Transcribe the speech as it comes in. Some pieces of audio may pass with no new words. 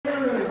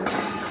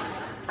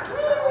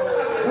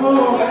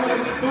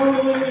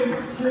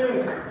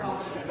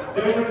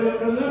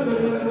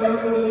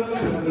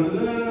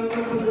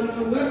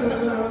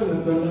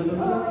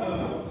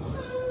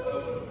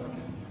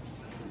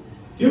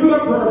Give it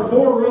up for our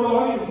 4 real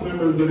audience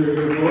members that are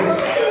here,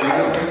 folks.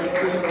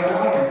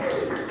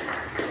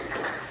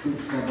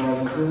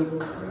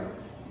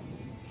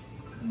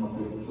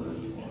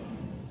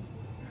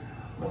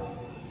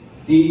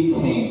 Deep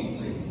Taint.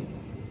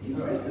 You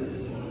write this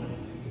one.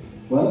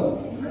 What?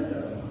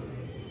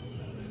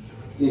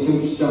 Yeah, can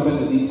we just jump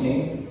into Deep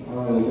Taint? I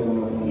don't really get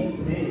what Deep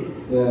taint.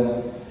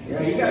 Yeah.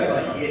 Yeah, you gotta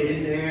like get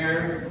in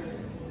there,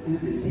 do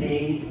the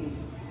taint.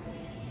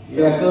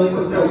 Yeah, I feel like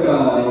it's like,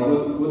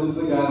 what is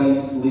the guy that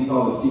used to leak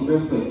all the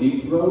secrets? Like Deep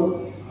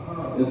Throat?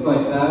 Oh. It's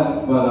like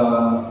that,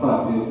 but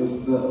fuck, dude, let's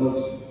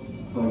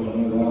fucking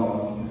move that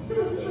one.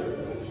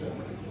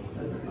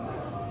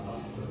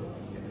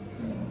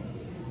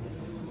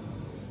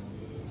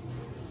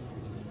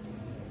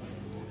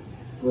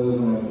 That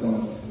doesn't make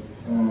sense.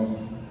 Alright.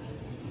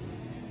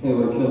 Hey,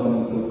 we're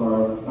killing it so far.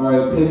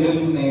 Alright,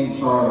 Pigeon's named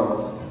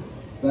Charles.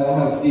 That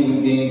has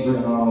Stephen Gaines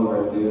written all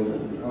over it, dude.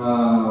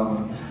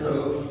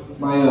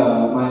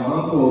 My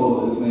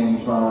uncle is named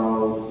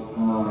Charles,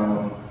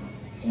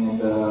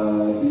 and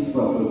he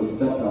slept with his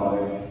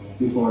stepdaughter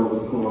before it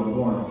was cool and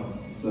born.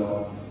 So,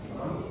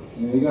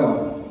 there you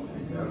go.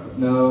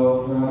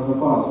 No round of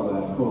applause for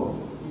that.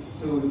 Cool.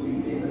 So would you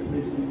name a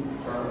pigeon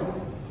Charles?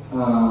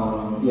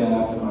 Yeah,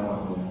 after my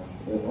uncle.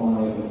 But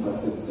only if it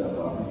fucked his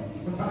stepdaughter.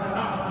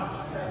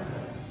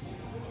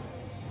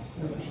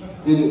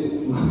 Dude,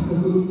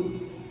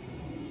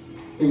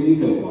 here, you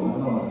pick one. I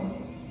don't know.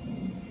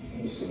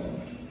 I'm just gonna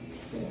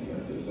stand here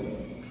for a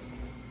second.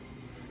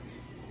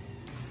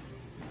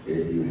 If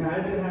you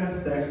had to have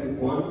sex with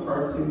one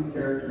cartoon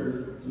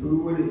character, who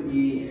would it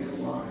be and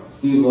why?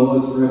 Dude,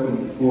 Lois Griffin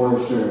for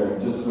sure,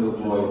 just for the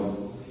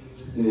voice.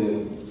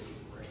 Dude,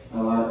 I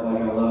love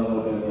a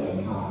bit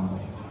like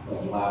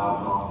loud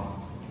honk.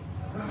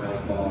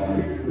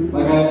 I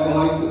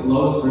liked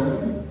Lois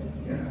Griffin.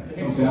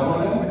 Yeah. From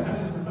Family Guy.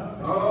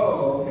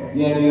 Oh, okay.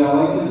 Yeah, dude, I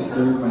like to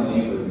disturb my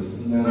neighbors.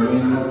 You know what I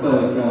mean? That's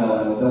like,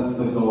 that's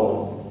the goal.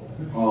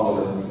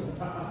 Always.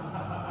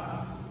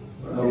 How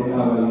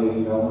about you?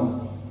 You got one?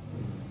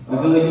 I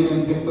feel like you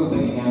can pick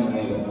something anime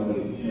that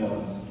nobody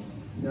knows.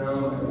 No, I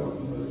don't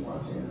really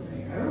watch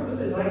anime. I don't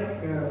really like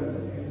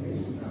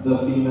animation. The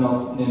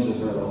female Ninja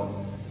Turtle.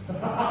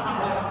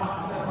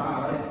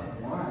 Wow, that's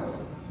wild.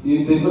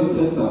 They put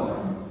tits on her.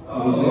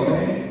 Oh,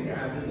 okay.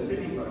 Yeah, just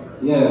titty fucker.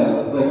 Yeah,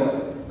 like,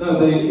 no,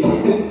 they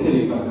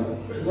titty fucker.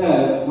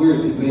 Yeah, it's weird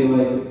because they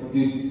like do.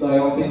 I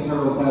don't think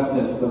turtles have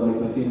tits, but like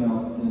the female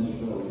Ninja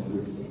Turtle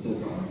threw some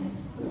tits on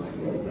them.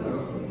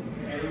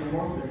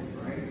 Anamorphic,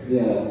 right?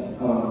 Yeah, I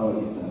don't know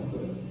what he said,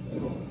 but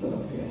so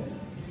yeah,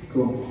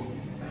 cool.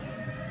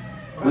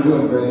 You're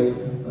doing great.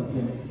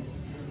 Okay.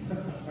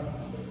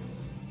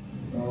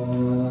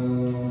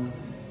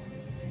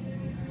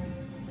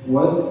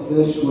 What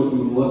fish would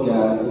you look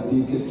at if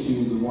you could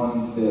choose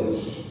one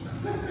fish?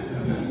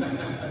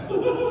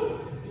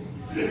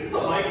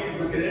 Well, I can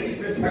look at any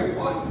fish I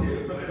want to,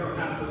 but I don't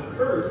have some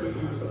curse or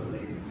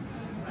something.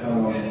 I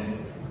don't get it.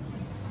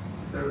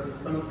 So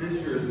some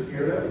fish you're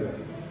scared of?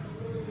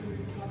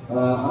 I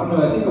don't know,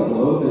 I think a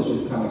blowfish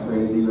is kind of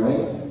crazy,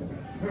 right?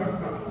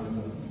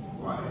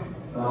 Why?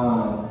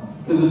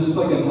 Because it's just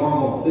like a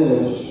normal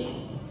fish,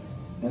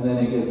 and then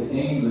it gets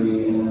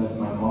angry, and then it's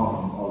my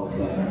mom all of a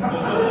sudden.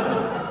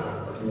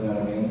 You know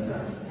what I mean?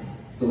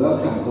 So that's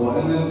kind of cool.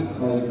 And then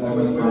I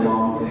miss my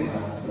mom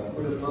sometimes. So.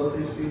 Would a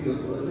blowfish do you a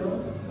blowjob?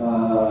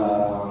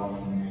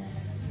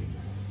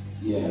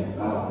 Yeah,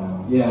 I don't know.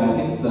 Yeah, I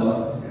think so.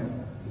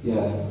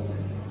 Yeah.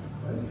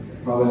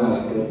 Probably not a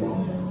good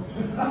one.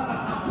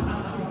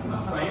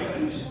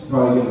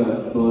 Probably give a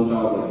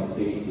blowjob like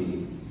Stacy.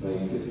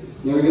 Like,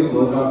 you ever get a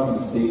blowjob from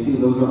Stacy?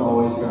 Those are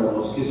always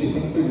terrible. Because she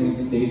thinks her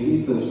name's Stacy,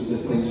 so she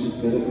just thinks she's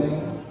good at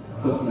things.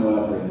 Puts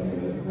no effort into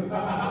it.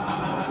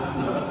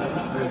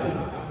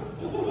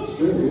 It's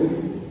true, dude.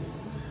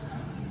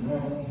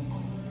 Right.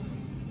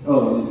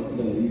 Oh,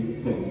 yeah,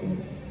 you pick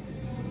things.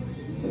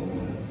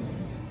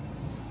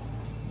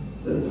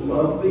 Says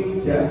lovely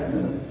death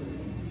notes.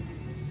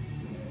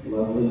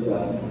 Lovely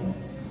death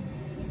notes.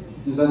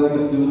 Is that like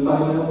a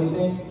suicide note, you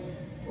think?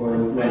 Or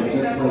like I think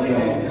just that's like like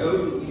a... a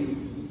note you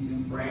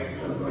write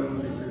somebody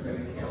that you're going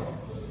to kill.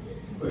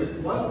 But it's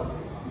lovely.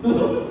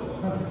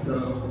 So,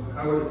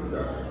 how would it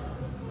start?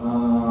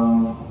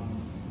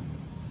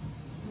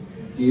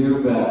 Dear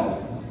Beth,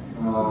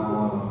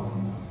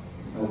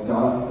 I've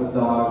got a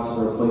dog to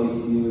replace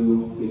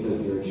you because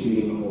you're a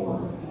cheating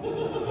whore.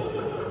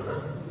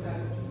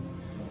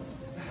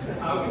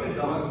 How can a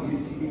dog be a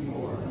cheating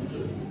whore?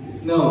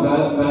 No,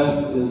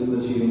 Beth is the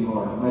cheating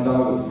whore. My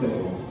dog was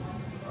Pickles.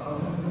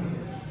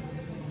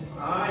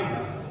 I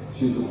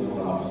She's a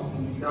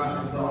dog.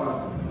 got a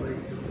dog to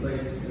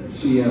replace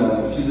you.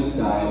 She just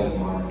died in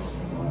March.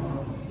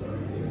 Sorry.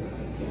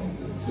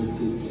 Cancer.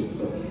 She had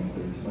foot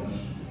cancer. Too much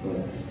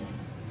foot.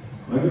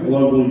 I think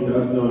lovely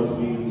death notes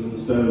means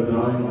instead of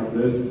dying like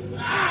this,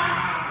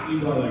 you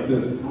die like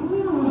this.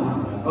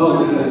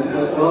 Oh,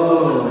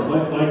 oh.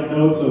 Like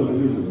notes of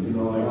music, you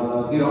know,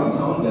 Dude, I'm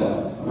tone deaf.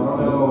 I don't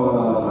know.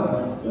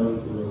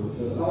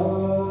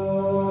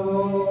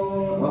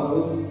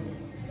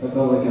 I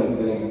felt like I was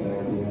getting it there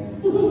at the end.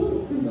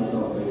 I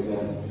felt very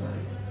good.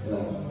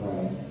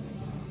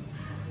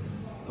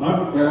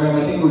 Alright. Aaron, I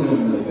think we're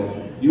doing really good.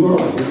 You are.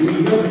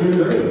 You guys are doing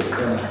great.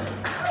 Yes.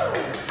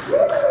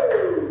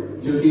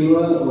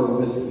 Tequila or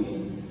whiskey?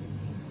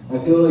 I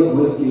feel like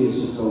whiskey is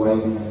just the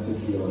white man's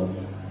tequila.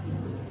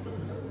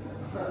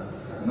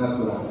 And that's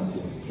what I'm into.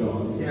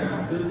 John.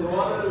 Yeah, there's a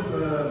lot of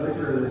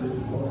liquor that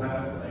people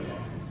have, like,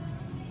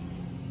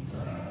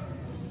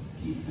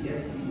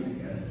 PTSD, I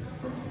guess,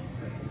 from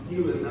like,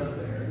 tequila's up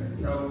there.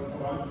 So a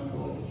lot of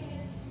people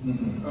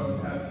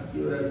have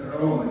tequila,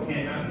 oh, I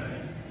can't have that.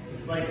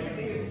 It's like, I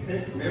think it's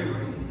since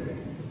memory.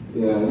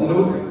 Yeah,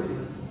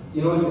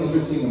 you know what's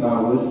interesting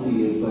about whiskey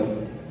is like,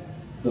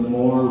 the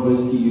more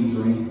whiskey you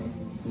drink,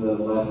 the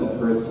less it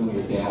hurts when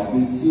your dad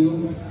beats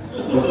you.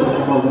 But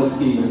the more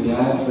whiskey your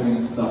dad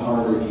drinks, the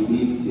harder he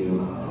beats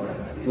you.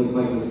 So it's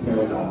like this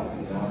paradox,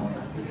 you know?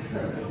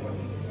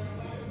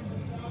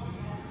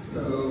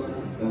 So,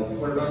 That's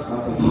what about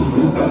all I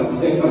have to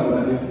say about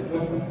that.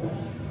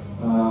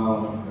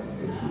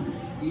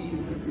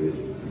 It's a good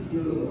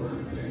tequila or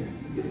something.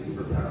 You get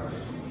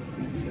superpowers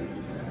when you do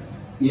that.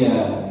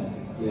 Yeah.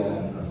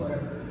 That's what I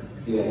heard.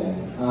 Yeah.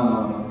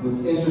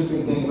 The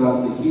interesting thing about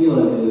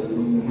tequila is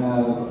when you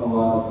have a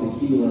lot of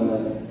tequila,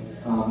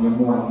 you're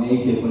more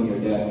naked when your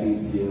dad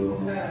beats you.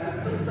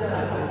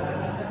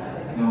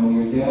 And when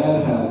your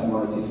dad has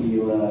more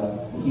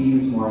tequila,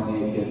 he's more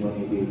naked when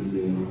he beats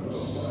you.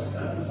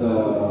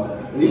 So,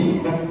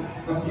 You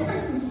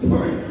got some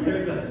stories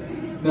there, Dusty.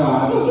 no,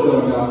 I'm just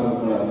going off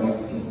of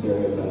Mexican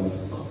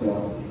stereotypes. So,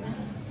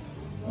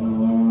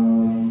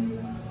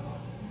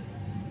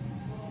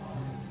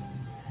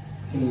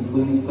 can you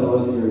please tell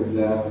us your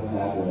exact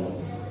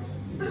address?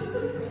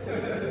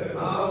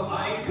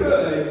 I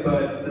could,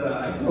 but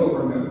I don't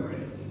remember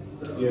it.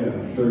 So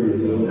Yeah, sure you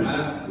do.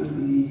 that would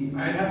be,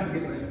 I'd have to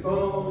get my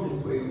phone,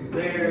 it's way over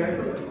there. That's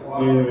like a lot.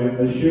 Anyway,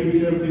 the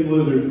shape-shifting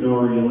lizards know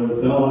where you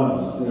live. Tell us.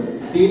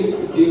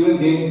 Stephen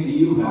Gaines, do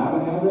you have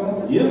an address?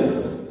 Yes.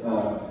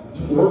 It's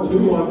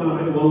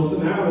 4219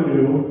 Wilson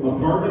Avenue,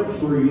 apartment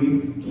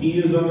 3. Key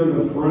is under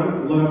the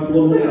front left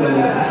little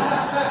corner.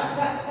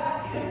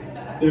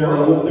 There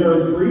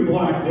are 3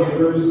 black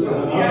neighbors in the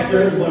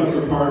upstairs left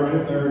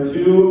apartment. There are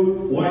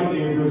 2 white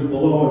neighbors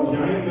below, a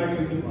giant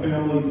Mexican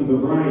family to the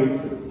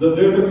right.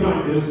 They're the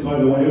kindest, by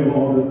the way, of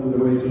all the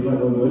races I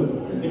live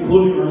with,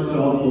 including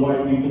ourselves. The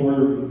white people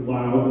are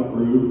loud and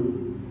rude.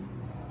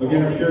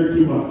 Again, I've shared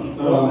too much.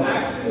 Well,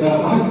 actually,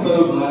 I'm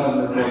so glad I'm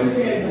recording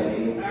this.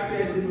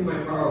 Actually, I sleep in my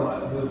car a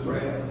lot, so it's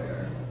right out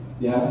there.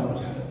 Yeah?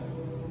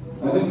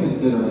 I've been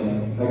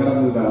considering. I gotta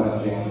move out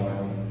in January.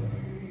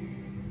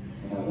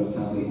 That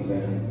sounds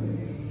exciting.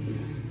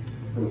 It's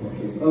first one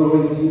choice. Oh,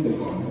 wait, you pick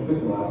one. I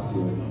picked the last 2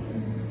 or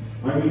something.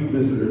 I need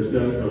visitors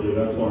desperately,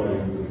 that's why I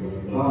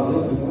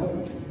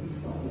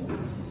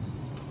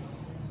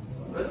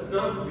Let's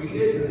not read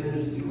it and then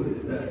just do what it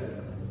says.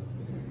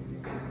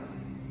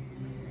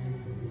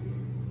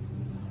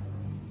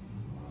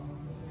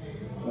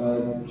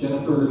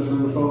 Jennifer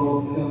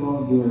Churchill, Himmel,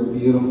 you are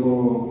beautiful,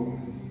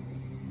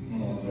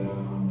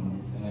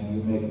 and you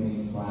make me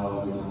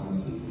smile every time I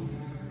see you.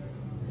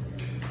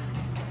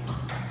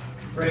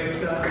 Frank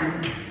Sutton,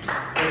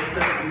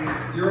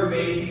 you're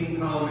amazing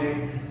comic,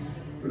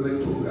 really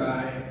cool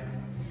guy.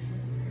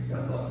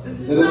 That's all. This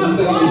is not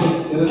fun.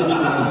 It doesn't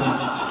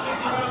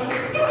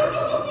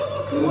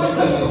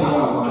say anything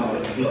about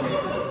mine.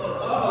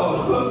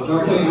 Oh, No,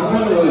 I'm kidding. I'm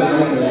trying to really write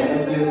it. I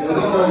think I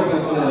was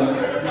actually like.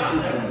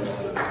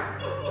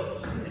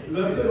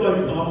 That's it,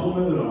 like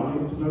compliment an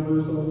audience member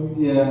or something?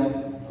 Yeah.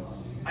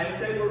 I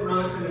said we're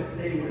not going to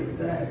say what it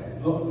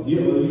says. Oh,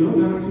 yeah, well, you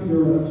don't have to,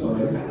 I'm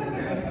sorry.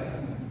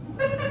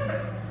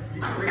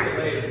 You can read it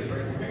later, it's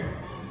right there.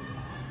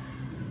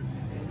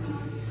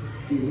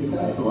 Dude, this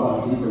guy's a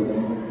lot deeper than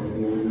it looks like.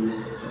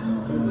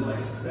 Is it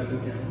like 7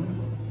 gallons?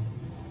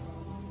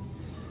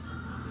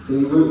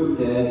 Favorite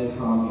dead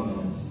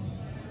communist?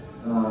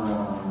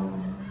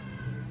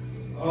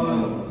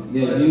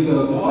 Yeah, you go,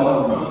 because I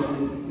don't know.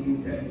 Communists being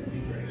dead would be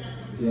great.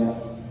 Yeah.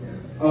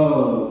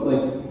 Oh,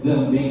 like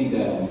them being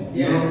dead.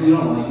 Yeah. You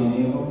don't like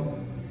any of them?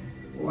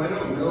 Well, I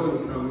don't know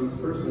any communists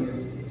personally,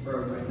 as far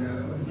as I know.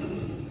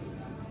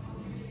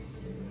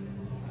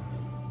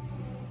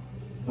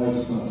 I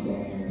just want to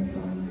stand here in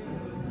silence.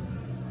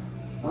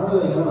 I don't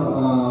really know.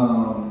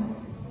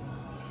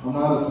 I'm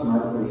not a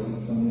smart person,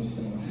 so I'm just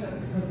gonna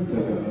pick a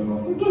new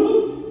one.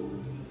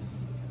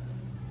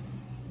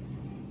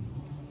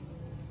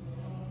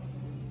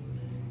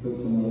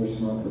 That's another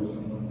smart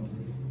person.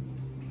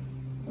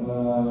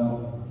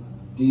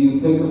 Do you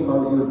pick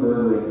apart your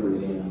burger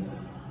ingredients?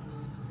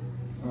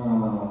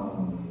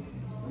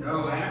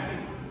 No, I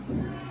actually,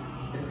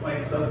 if like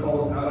stuff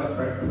falls out, I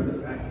try to put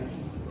it back into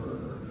the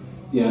burger.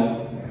 Yeah.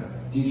 Yeah.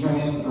 Do you try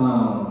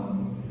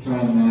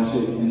and mash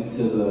it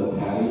into the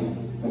patty?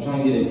 I try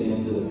and get it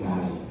into the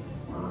patty.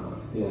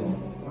 Yeah.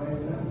 Why is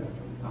that?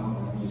 I'm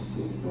just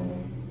too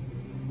expensive.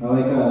 I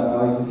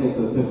like to take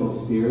the pickle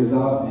spears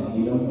out and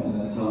eat them, and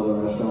then tell the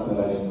restaurant that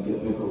I didn't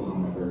get pickles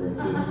on my burger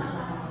too.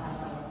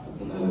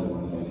 That's another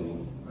one that I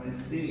do. I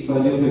see. So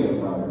I do pick a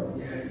fire.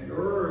 Yeah,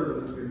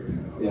 you're the bigger.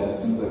 Yeah, it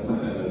seems like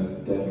something a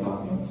dead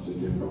communist would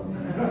do probably.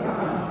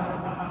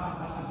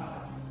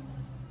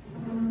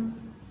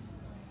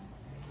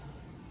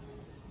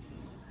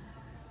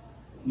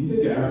 You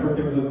think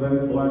Africans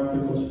invented black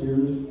pickle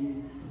spears?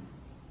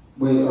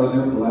 Wait, are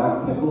there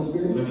black pickle I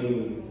spears?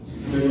 mean,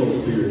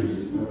 pickle spears.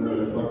 I know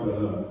I fucked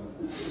that up.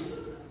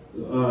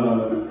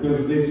 Because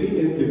they seem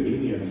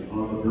inconvenient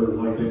on the bird,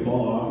 like they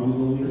fall off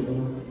easily.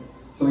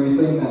 So are you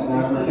saying that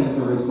Africans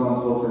are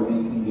responsible for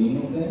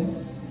inconvenient things?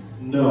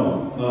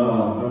 No,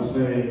 I'm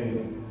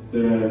saying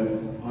that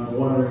I'm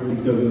wondering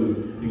because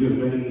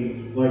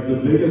many, like the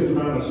biggest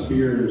amount of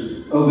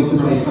spears. Oh,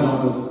 because they come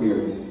up with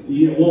spears.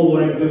 Yeah, well,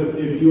 like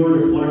if you were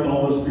to collect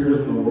all the spears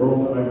in the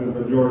world, I mean, the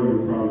majority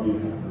would probably be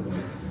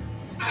African.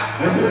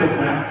 That's just a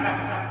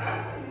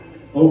fact.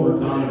 Over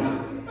time.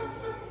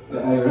 I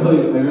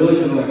really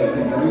feel like I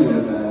can argue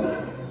with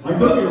that. I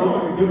could be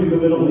wrong. It could be the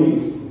Middle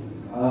East.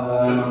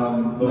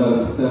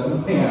 No, it's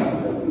definitely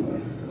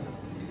Africa.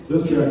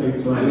 Just checking. I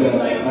Sorry. mean, Yeah,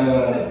 like,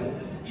 I-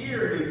 the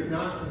spear is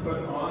not to put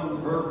on the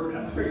burger.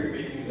 That's where you're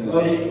making a Yeah.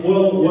 mistake.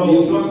 Well,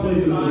 It's some on the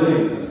places side. it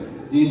is.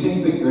 Do you think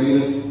the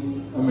greatest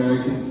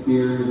American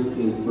spears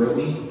is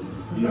Britney?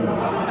 Yeah.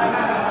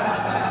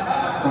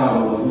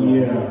 Probably.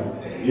 Yeah.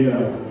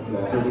 Yeah.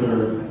 For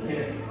sure. I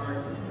can't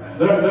argue with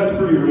that. That's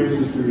pretty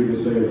racist for you to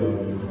say, though.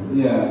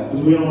 Yeah.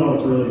 Because we all know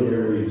it's really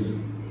Aries.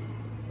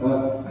 No,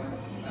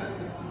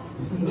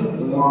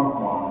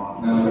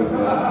 it's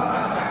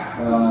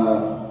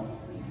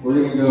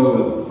we're gonna go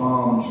with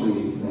palm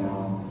trees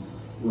now,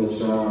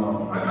 which I'm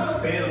not a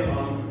fan of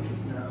palm trees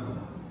now.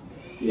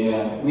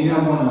 yeah, we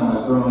had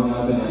one growing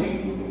up, I and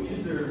think you can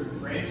use their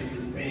branches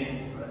as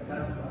fans, but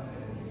that's about it.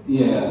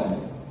 yeah,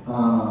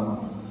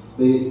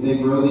 they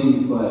grow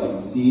these like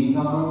seeds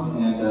on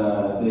them, and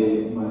they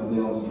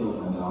almost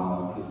killed my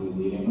dog because he was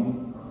eating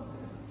them.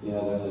 Yeah,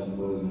 that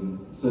wasn't.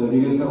 So if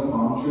you guys have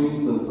palm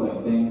trees, those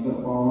like things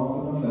that fall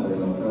off of them that are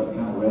like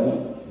kind of red,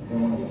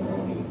 don't want to get out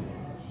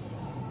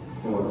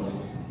forest.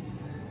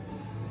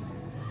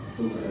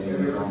 Those are Have you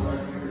really ever fun.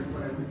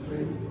 planted a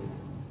tree?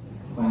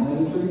 Planted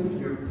a tree? Have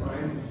you ever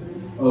planted a tree?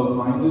 Oh,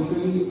 climbed a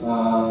tree?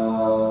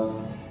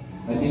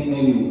 I think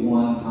maybe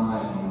one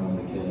time when I was a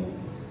kid,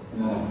 and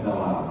then I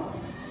fell out.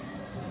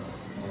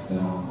 And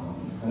I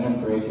didn't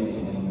break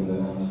anything, but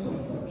then I just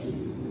like that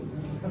trees.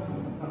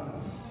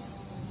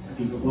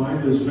 He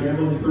climbed his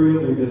family tree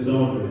and they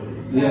disowned it.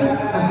 Yeah.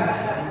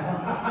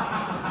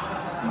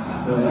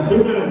 A But-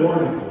 2-minute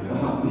warning.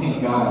 Oh, thank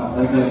God.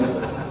 Okay.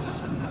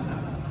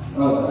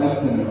 Oh, I've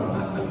been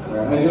wrong.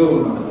 Sorry. I do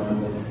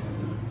remember this.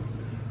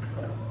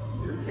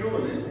 You're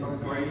killing it.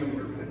 I'm waiting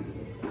for this.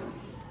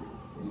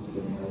 Just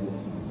give me this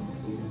one.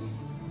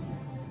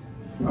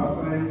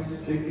 Popeye's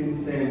chicken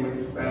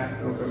sandwich back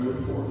November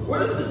 4th.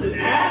 What is this, an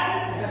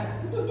ad?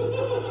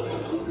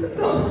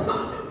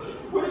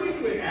 What are we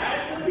doing,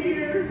 ads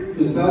here?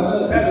 Is that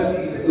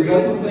Pepsi, the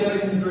greatest thing?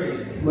 American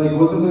drink. Like,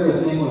 wasn't there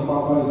a thing with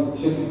Popeye's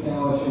chicken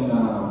sandwich and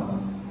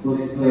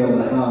what's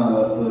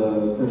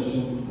the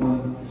Christian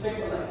one?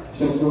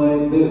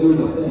 Chick-fil-A. There was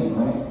a thing,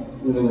 right?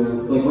 Where they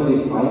were like, were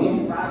they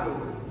fighting?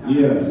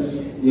 Yes.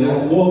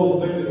 Yeah. Well,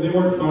 they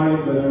weren't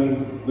fighting, but I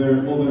mean, the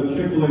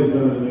Chick-fil-A's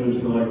been in the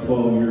news for like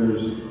 12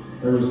 years,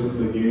 ever since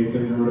the gay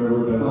thing or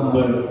whatever.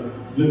 But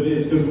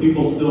it's because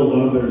people still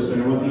love their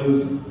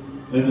sandwiches.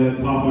 And then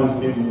Popeyes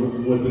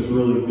came with this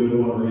really good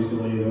one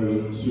recently that was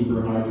in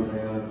super high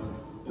demand.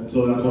 And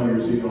so that's why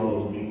you're seeing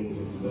all those memes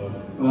and stuff.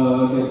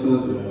 Okay, so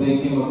they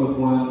came up with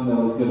one that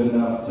was good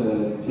enough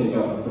to take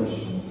out the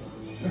Christians.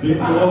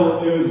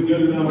 Well, it was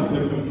good enough to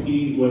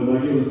compete with,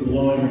 like, it was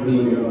blowing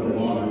everybody out of the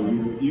water.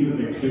 Even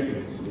the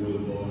chickens, it was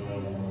blowing out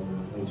of the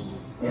water.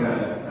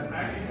 Yeah, I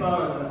actually saw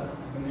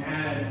an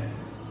ad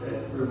that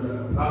for the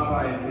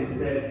Popeyes. They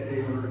said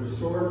they were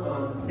short on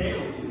the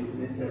sandwiches, and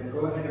they said, go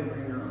ahead and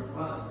bring your own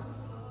buns.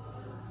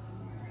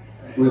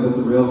 Wait, that's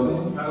a real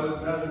thing? That was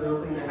a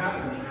real thing that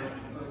happened. And I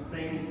was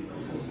saying on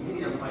social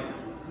media, I'm like,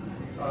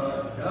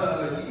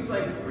 duh, you can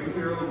like bring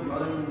your own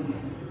buns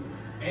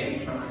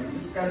anytime. You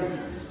just gotta be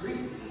discreet.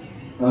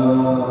 Yeah.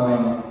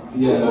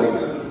 Like,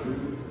 go to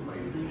food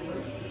places,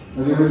 like,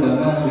 Have you ever done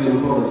that? Have you ever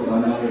pulled a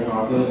gun out of your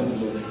pocket and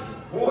just...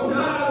 well,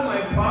 not out of my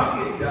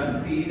pocket,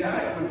 Dusty.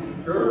 That would be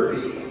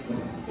dirty.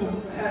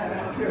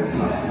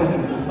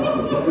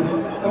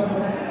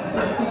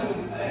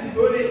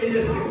 Put it in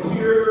a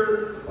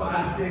secure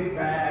plastic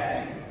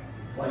bag.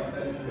 Like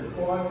a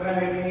Ziploc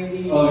bag,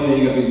 maybe. Oh yeah,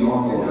 you gotta be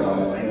normal You know,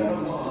 about like, it, yeah.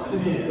 come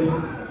on, man.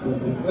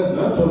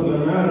 That's what the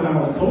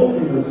madhouse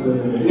told me to say.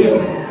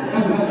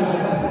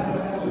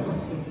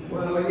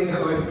 Well, you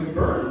know, if you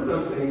burn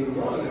something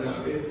long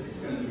enough, it's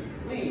gonna be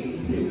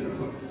clean, you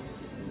know.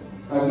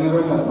 I've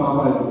never had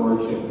Popeyes or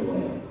Chick-fil-A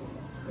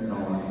in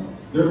my life.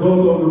 They're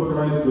both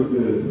overpriced but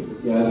good.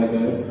 Yeah, they're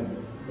good.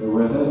 They're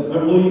worth it.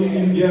 Well, you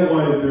can get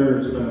why they're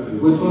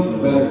expensive. Which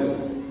one's better?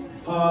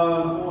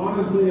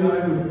 Honestly,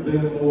 I've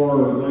been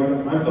more,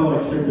 like, I felt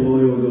like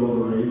Chick-fil-A was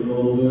overrated a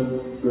little bit.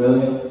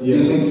 Really? Yeah. Do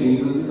you think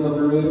Jesus is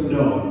overrated?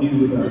 No, he's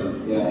the best.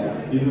 Yeah.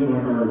 He's in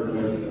my heart. I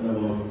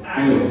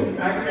love him.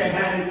 Actually, I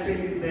had a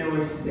chicken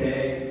sandwich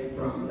today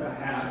from the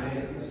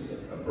Habit. It's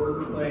just a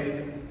burger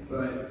place,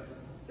 but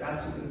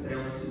that chicken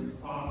sandwich is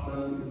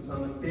awesome. It's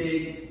some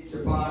big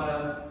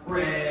ciabatta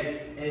bread,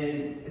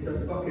 and it's a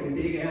fucking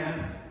big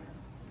ass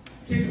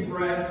chicken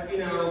breast. You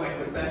know, like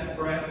the best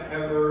breast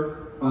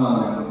ever.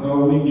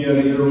 Oh, we get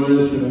it. You're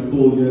rich and a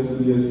cool yes,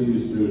 you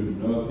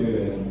student.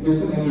 Okay.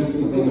 Here's an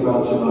interesting thing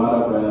about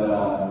ciabatta bread. I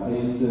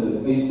used to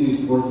do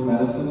sports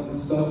medicine and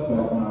stuff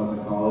back when I was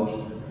in college,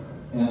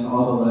 and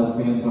all the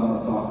lesbians on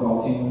the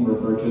softball team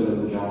refer to their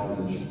vaginas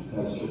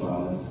as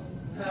ciabattas.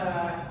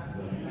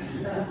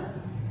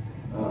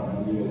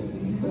 You guys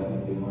can use that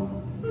if you want.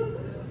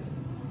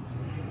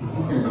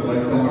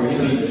 Next time you're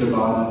eating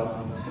ciabatta,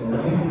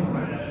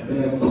 the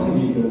next time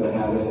you go to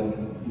Habit and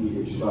eat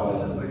your ciabatta.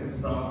 It's just like a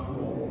soft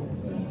roll.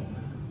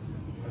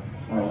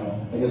 Yeah. Alright,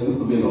 I guess this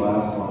will be the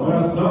last one.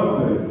 Last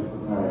topic.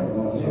 Alright,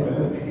 last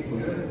topic.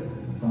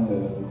 Find a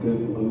good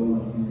blue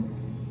one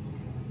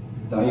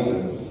here.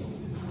 Diapers.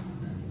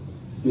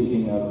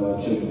 Speaking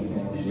of chicken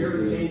sandwiches. Did you ever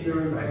change your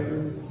own diaper?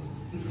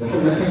 Did I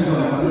ever change my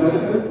own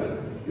diaper?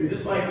 You're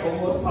just like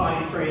almost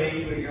potty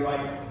trained, but you're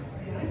like,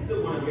 man, I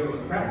still want to be able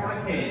to crap my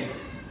pants.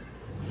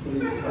 So you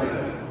just like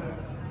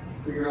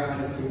figure out how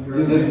to change your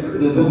own diaper.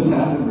 Did this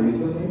happen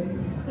recently?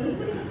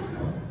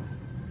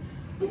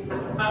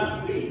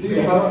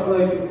 Dude, how,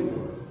 like,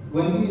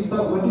 when do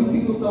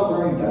people stop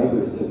wearing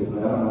diapers typically?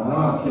 I don't know. I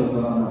don't have kids, I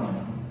don't know.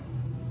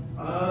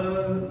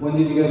 When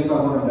did you guys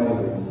stop wearing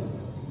diapers?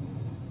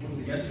 Was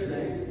it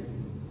yesterday?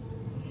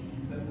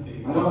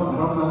 I don't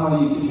know how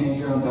you can change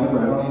your own diaper.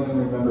 I don't even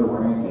remember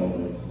wearing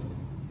diapers.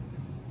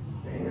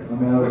 I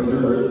mean, I would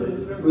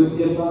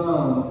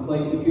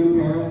if your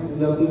parents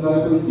end up in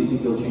diapers, do you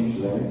think you'll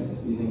change theirs?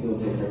 Do you think you'll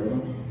take care of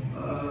them?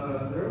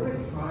 They're like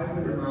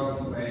 500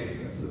 miles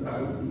away, so that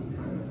would be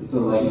kind of... So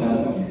like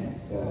heaven.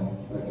 So,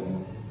 okay.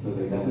 So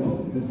they're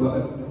heaven. It's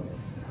like...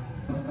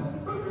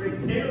 It's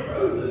Santa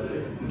Rosa.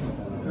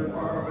 They're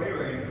far away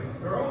right now.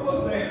 They're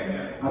almost there,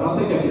 man. I don't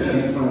think I could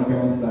change my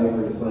parents'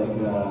 diapers. Like, I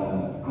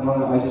don't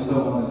know. I just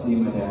don't want to see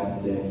my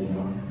dad's dick, you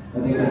know? I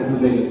think that's the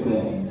biggest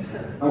thing.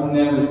 I've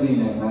never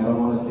seen it, and I don't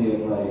want to see it,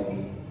 like...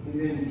 And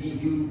then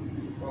you...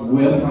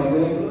 With my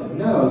dick?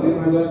 No, dude,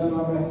 my dad's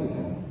not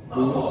Mexican.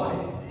 Oh, I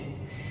see.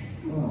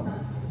 Oh.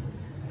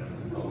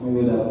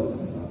 Maybe that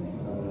wasn't funny.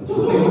 That's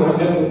funny.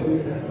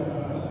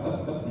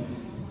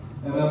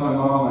 And then my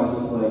mom, I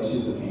just like,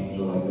 she's an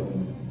angel. I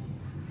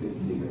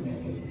couldn't see her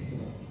naked. So,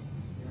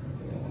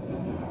 yeah, I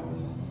don't know how it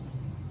was.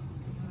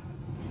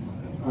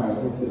 Alright,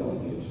 let's get on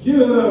stage.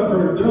 Give it up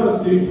for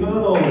Dusty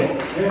Tunnel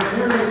and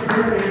Aaron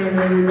Kerrigan,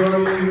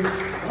 everybody.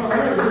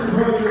 Alright, this is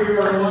probably going to be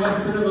our last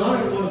pair of the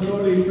night unless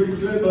somebody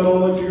freaks it, but I'll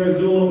let you guys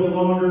do a little bit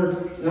longer,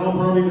 and I'll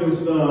probably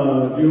just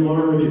do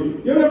longer with you.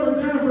 Give it up for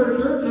Jennifer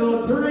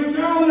Churchill and Turi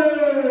Callan!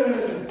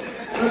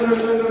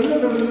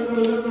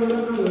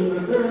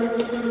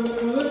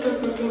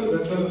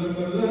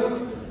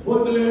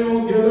 One day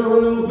we'll get a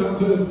real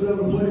sense of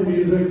play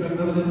music.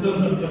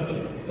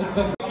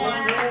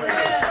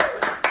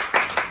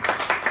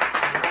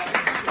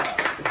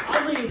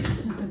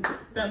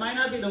 That might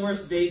not be the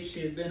worst date she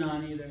had been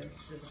on either.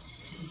 Just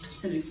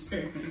an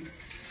experience.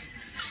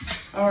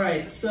 All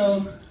right,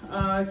 so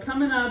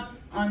coming up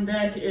on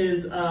deck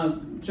is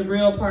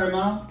Jabril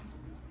Parma.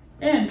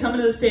 And coming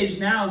to the stage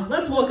now,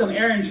 let's welcome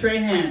Aaron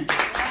Trahan.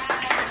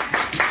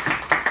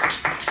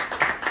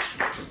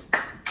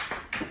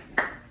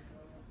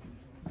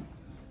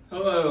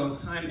 Hello,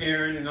 I'm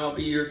Aaron, and I'll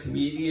be your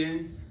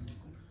comedian.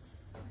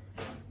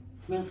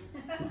 Let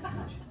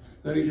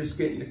me just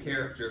get into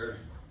character.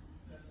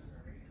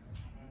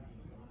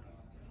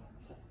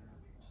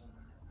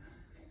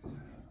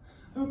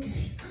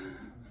 Okay.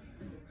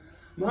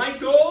 My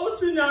goal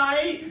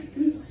tonight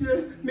is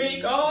to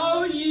make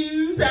all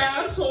you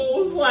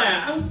assholes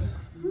laugh.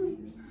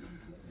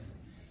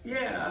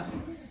 Yeah,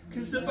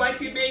 because if I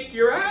can make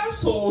your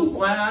assholes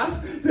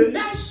laugh, then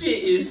that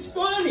shit is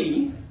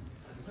funny.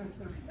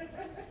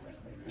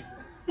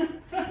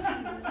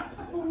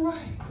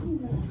 Alright,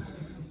 cool.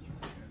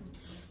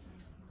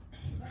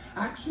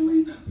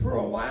 Actually, for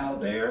a while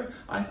there,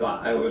 I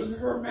thought I was a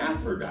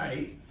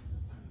hermaphrodite.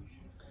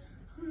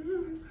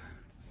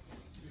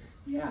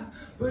 Yeah,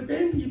 but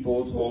then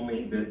people told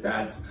me that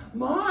that's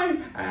my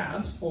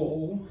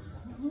asshole.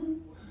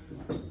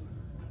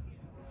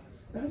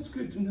 That's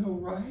good to know,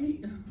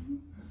 right?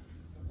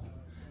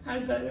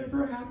 Has that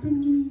ever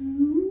happened to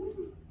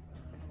you?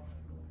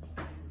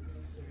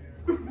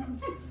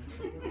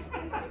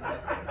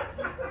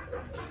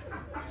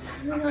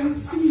 Yeah, I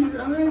see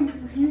that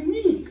I'm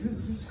unique.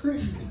 This is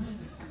great.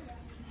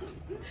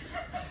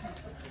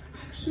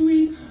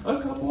 Actually,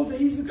 a couple of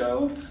days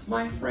ago,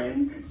 my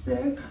friend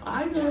said,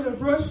 I gotta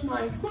brush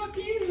my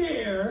fucking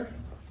hair.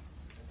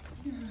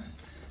 Yeah.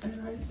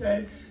 And I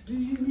said, do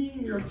you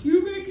mean your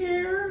pubic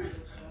hair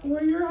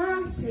or your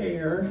ass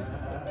hair?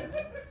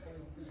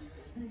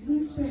 And he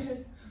and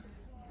said,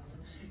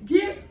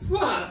 "Get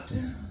fucked."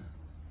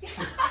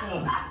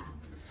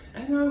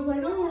 And I was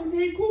like, "Oh,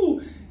 okay,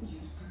 cool.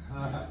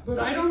 But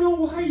I don't know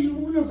why you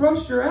want to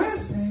brush your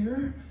ass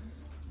there."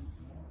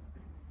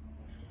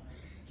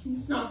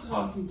 He's not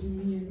talking to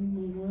me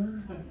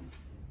anymore.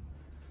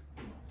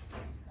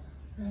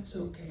 That's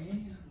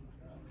okay.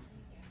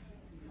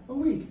 Oh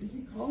wait, is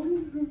he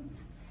calling?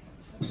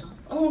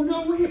 Oh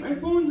no, wait, my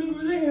phone's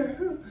over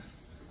there.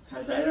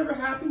 Has that ever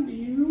happened to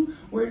you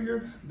where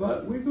your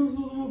butt wiggles a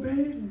little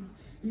bit and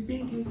you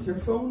think your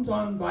phone's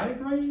on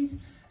vibrate,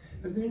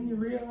 but then you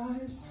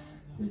realize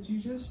that you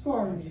just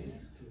farted?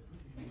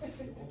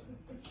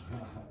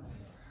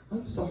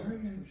 I'm sorry,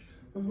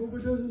 I hope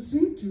it doesn't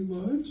stink too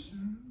much.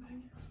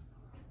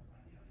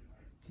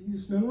 Can you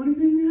smell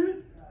anything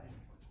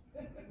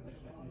yet?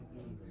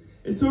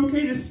 It's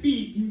okay to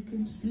speak. You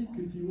can speak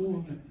if you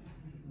want.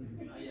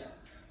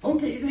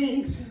 Okay,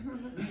 thanks.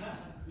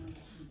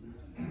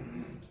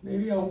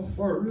 Maybe I'll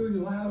fart really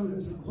loud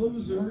as a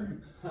closer.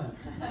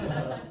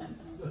 But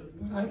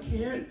I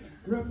can't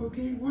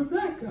replicate what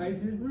that guy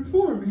did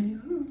before me.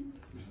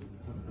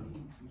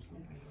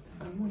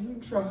 I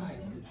want to try.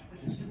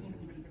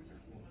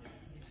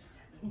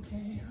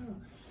 Okay.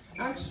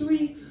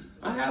 Actually,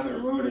 I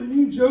haven't wrote a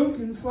new joke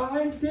in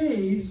 5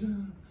 days.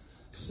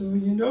 So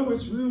you know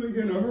it's really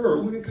going to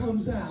hurt when it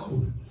comes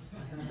out.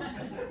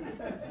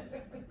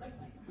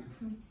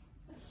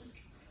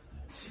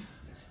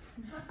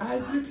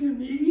 As a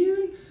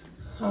comedian,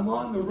 I'm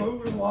on the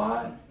road a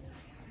lot.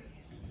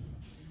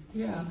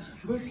 Yeah,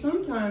 but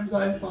sometimes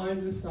I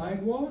find the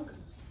sidewalk.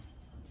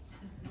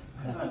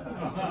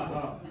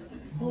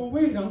 Oh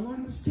wait, I'm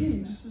on the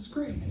stage. This is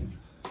great.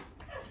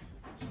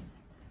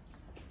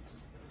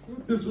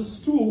 Look, there's a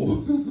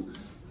stool.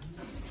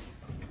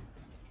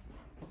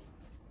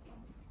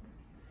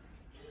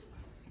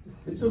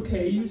 It's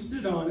okay, you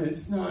sit on it.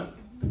 It's not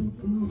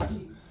poo-poo.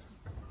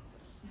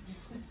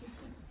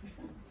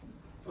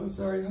 I'm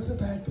sorry, that was a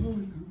bad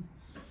pun.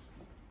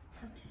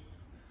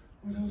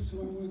 What else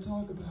do I want to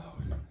talk about?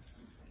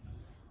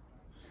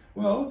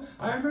 Well,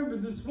 I remember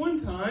this one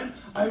time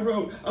I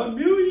wrote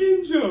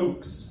 1,000,000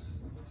 jokes.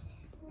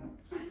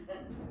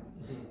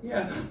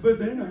 Yeah, but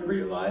then I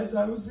realized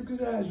I was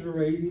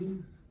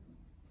exaggerating.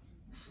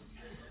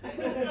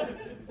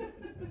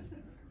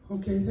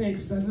 Okay,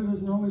 thanks. That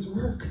doesn't always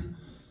work.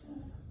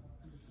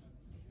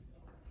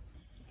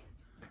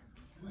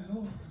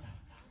 Well,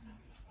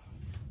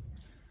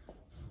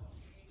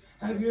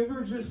 have you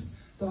ever just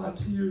thought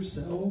to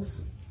yourself,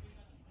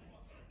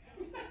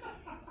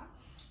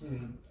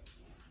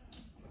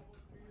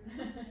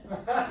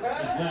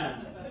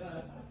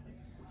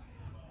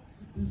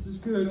 this is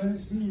good. I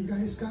see you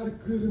guys got a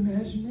good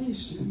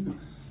imagination.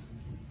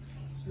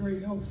 It's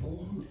very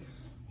helpful.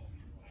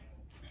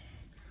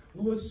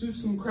 Well, let's do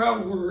some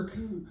crowd work.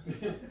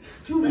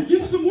 Can we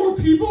get some more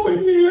people in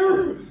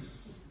here?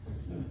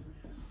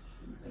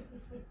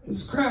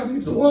 This crowd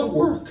needs a lot of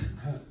work.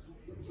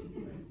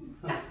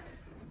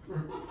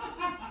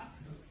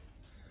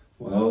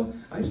 Well,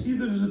 I see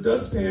there's a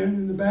dustpan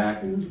in the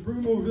back and there's a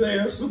broom over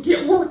there, so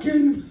get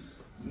working.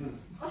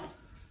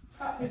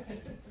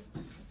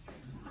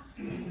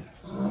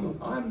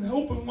 I'm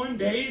hoping one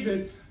day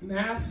that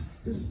mass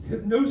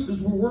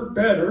hypnosis will work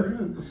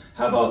better.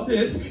 How about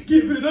this?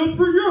 Give it up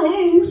for your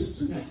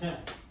host. All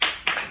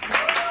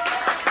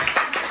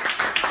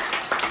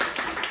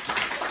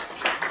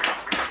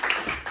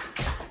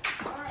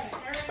right,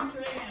 Aaron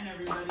Trahan,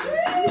 everybody.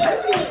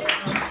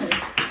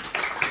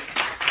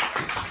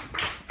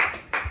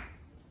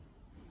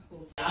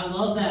 I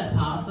love that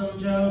possum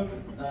joke,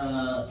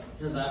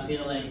 because I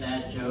feel like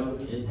that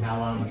joke is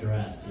how I'm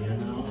dressed, you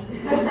know?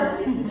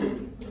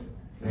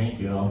 Thank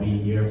you, I'll be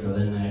here for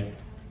the next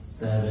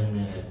 7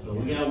 minutes. But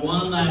we got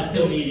one last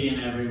comedian,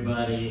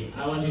 everybody.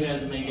 I want you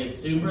guys to make it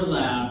super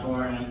loud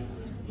for him.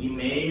 He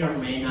may or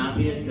may not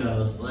be a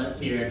ghost. Let's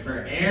hear it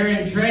for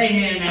Aaron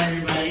Trahan,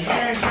 everybody.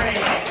 Aaron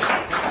Trahan.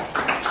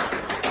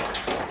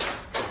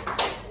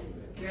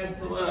 Yes,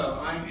 hello.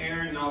 I'm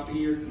Aaron and I'll be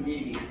your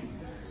comedian.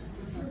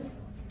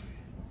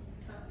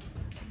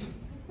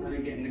 Let me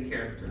get into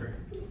character.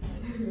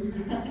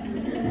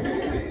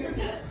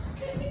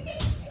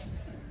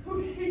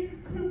 Okay.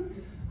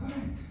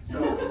 So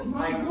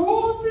my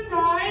goal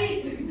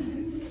tonight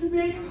is to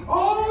make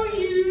all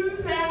you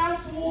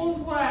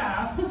assholes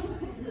laugh.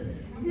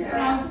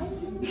 Yeah.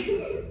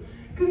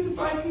 Because if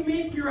I can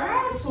make your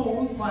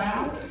assholes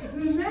laugh,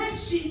 then that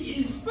shit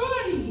is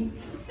funny.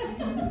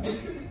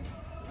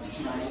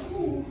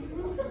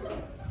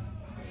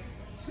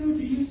 So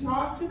do you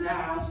talk to the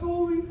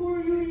asshole before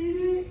you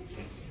eat it?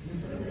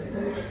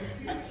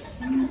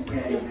 You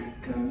say,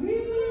 "Come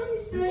here,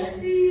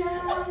 sexy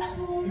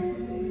asshole.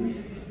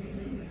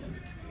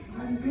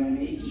 I'm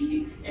gonna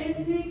eat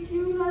and lick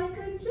you like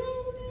a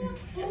Jonah.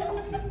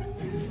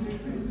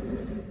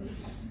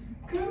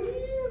 Come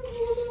here,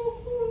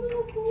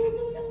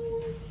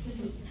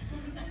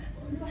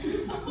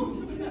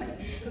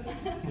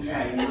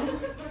 Yeah, you know,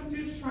 I'm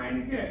just trying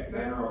to get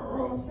better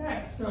oral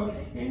sex, so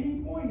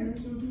any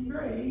pointers would be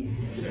great.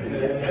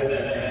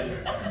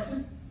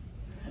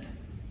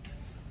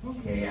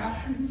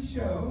 to the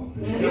show.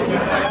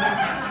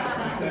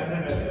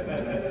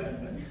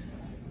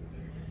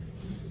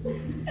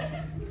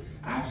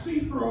 Actually,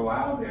 for a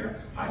while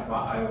there, I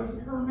thought I was a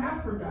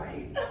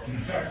hermaphrodite.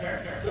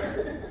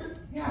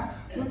 Yeah,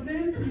 but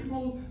then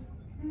people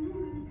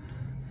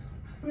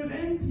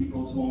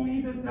told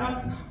me that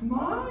that's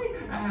my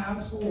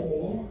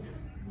asshole.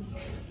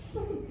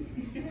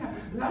 Yeah,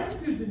 that's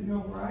good to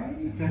know,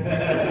 right?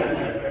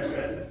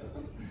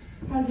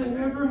 Has it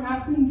ever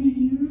happened to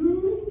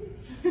you?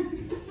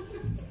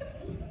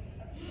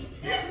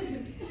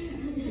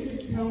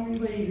 Tell me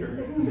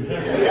later.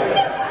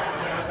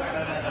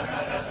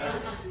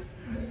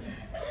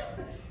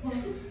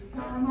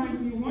 That reminds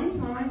me, one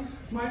time,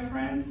 my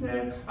friend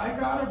said, I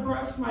gotta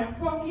brush my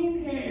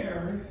fucking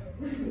hair.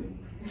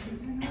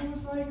 And I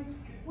was like,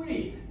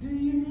 wait, do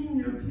you mean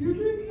your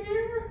pubic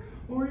hair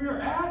or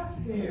your ass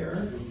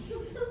hair?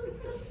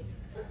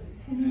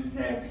 And he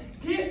said,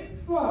 get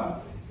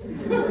fucked.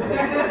 And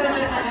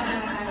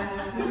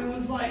I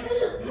was like,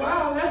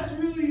 wow, that's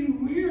really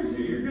weird that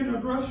you're gonna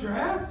brush your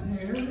ass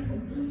hair.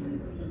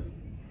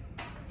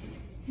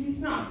 He's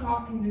not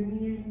talking to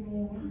me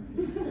anymore.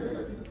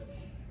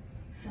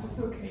 That's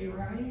okay,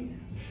 right?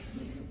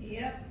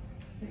 Yep.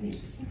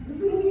 Thanks.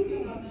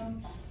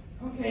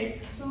 Okay,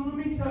 so let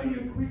me tell you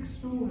a quick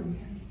story.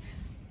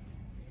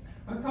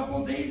 A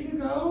couple days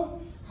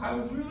ago, I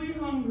was really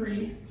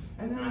hungry,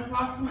 and then I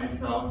thought to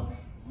myself,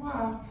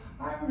 wow,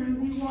 I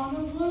really want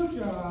a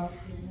blowjob.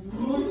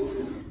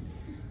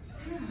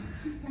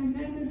 And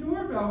then the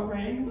doorbell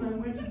rang, and I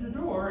went to the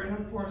door, and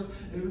of course,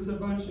 there was a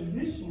bunch of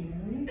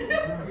missionaries.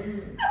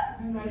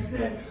 And I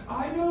said,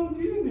 I don't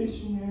do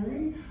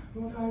missionary,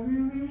 but I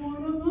really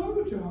want a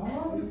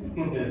blowjob.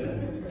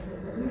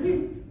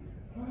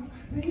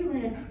 They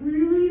ran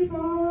really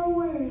far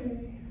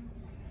away.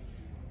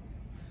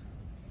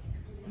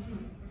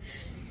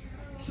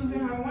 So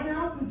then I went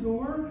out the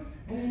door,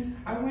 and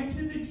I went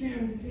to the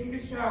gym to take a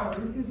shower,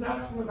 because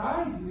that's what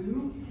I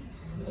do.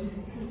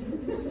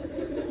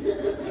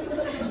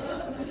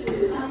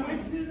 I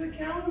went to the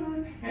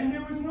counter, and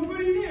there was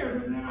nobody there,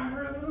 but then I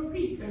heard a little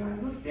peep, and I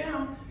looked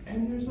down,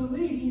 and there's a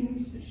lady, and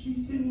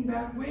she's sitting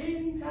back,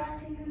 way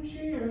back in her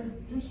chair,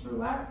 just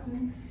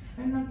relaxing,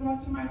 and I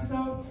thought to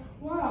myself,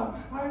 wow,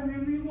 I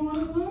really want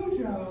a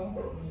blowjob.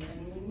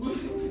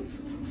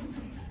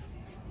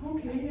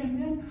 Okay, and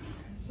then,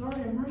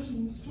 sorry, I'm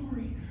rushing the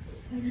story.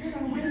 And then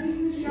I went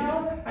into the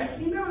shower, I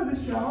came out of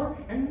the shower,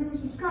 and there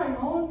was this guy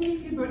all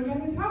naked, but he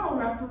had his towel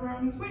wrapped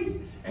around his waist,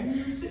 and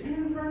he was sitting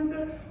in front of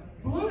the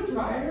blow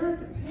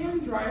dryer,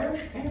 hand dryer,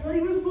 and he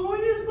was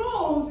blowing his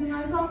balls, and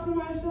I thought to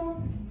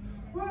myself,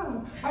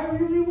 wow, I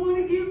really want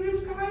to give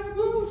this guy a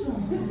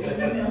blowjob.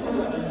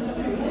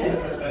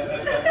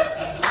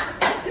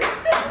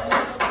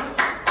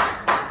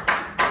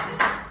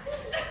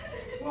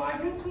 Well, I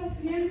guess that's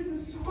the end of the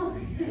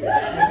story. Good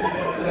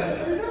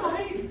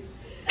night.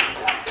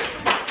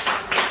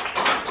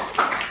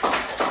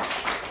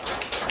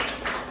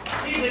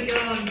 Keep it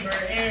going for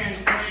Aaron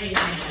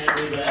Trahan,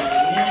 everybody.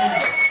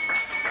 Yeah.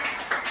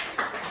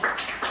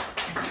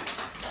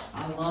 I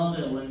love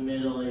it when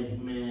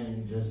middle-aged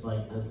men just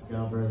like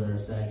discover their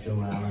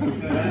sexuality.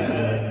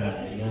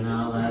 You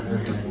know, that's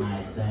just like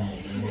my thing.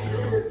 You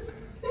know,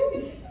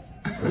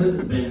 this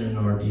has been an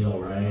ordeal,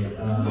 right?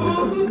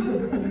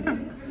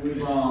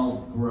 We've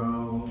all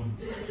grown.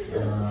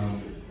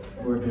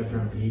 We're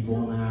different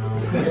people now.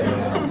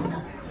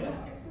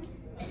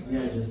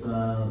 Yeah, just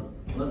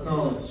let's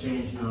all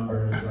exchange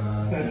numbers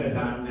same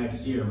time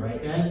next year,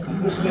 right, guys?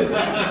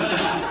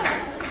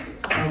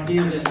 I'll see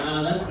you then.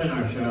 That's been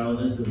our show.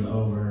 This is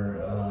over.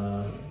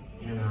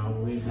 You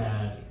know, we've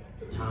had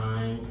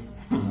times.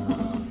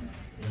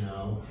 You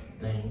know,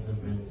 things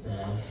have been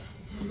said.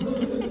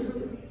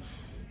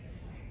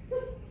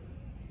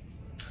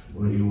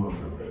 What do you want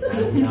from me?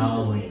 Happy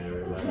Halloween,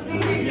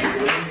 everybody.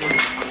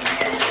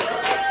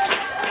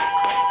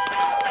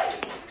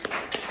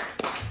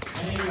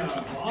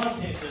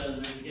 Baltic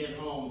doesn't get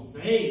home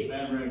safe,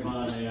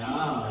 everybody.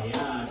 Oh,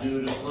 yeah,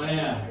 do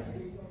declare.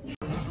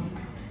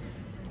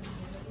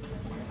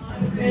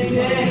 Very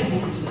good.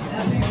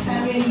 Next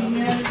time in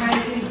United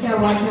States,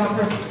 gotta watch out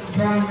for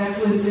brown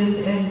recluses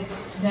and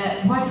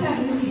that. Watch that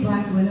movie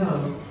Black Widow.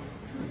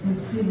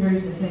 There's two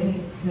versions. I think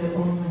the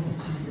old one that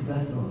shoots the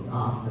vessel is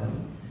awesome.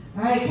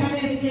 All right, coming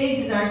to the stage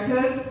is our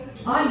cook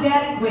on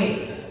deck.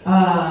 Wait,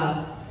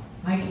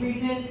 Mike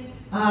Friedman.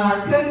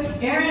 Our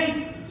cook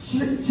Aaron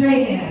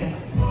Trahan.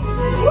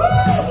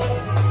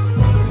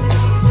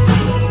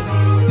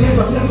 Here's a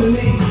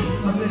symphony,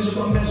 a measure,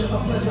 a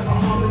pleasure, a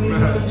harmony,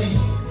 melody.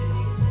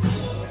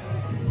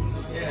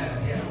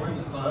 Yeah, we're in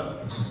the club.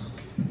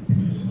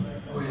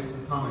 Oh, wait, it's the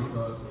comedy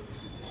club.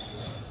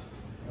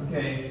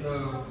 Okay,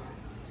 so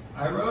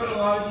I wrote a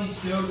lot of these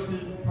jokes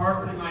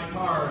parked in my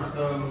car,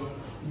 so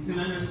you can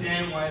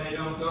understand why they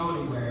don't go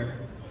anywhere.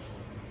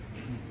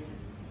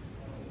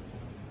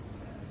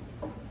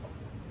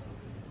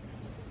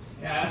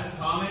 Yeah, as a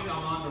comic, I'm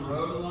on the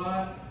road a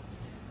lot.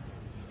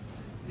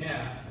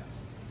 Yeah.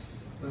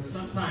 But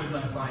sometimes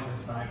I find the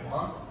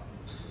sidewalk.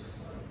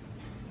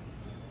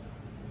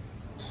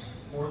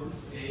 or the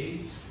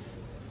stage.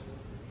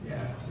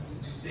 Yeah, this is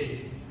the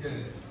stage. It's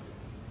good.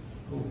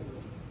 Cool.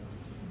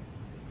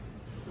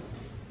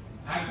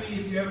 Actually,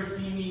 if you ever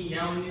see me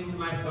yelling into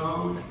my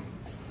phone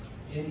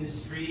in the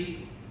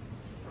street,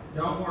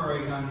 don't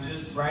worry, I'm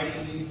just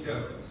writing new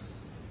jokes.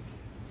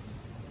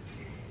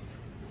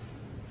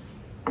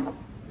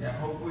 Yeah,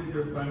 hopefully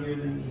they're funnier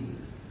than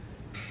these.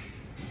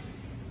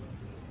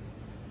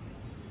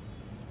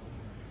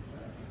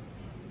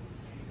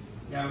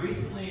 Yeah,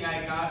 recently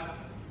I got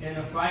in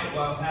a fight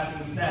while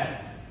having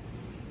sex.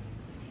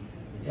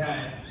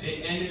 Yeah,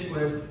 it ended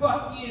with,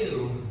 "Fuck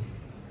you!"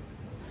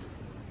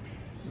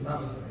 So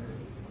that was good.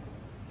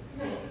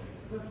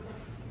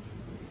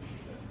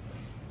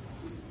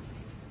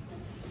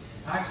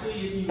 Actually,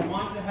 if you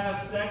want to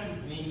have sex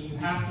with me, you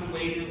have to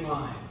wait in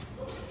line.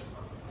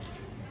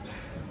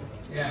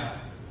 Yeah,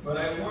 but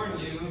I warn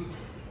you,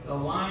 the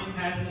line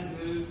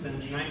hasn't moved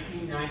since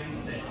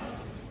 1996.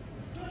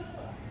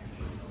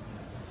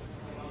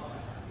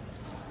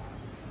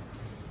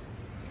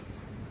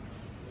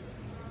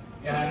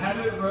 Yeah, I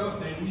haven't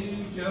wrote a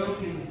new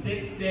joke in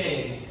 6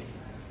 days,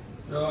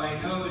 so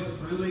I know it's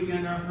really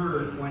gonna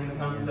hurt when it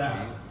comes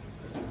out.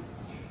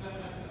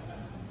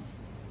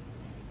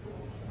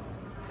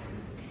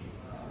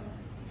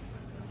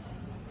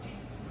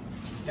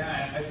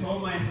 Yeah, I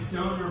told my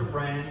stoner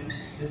friend,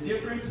 the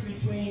difference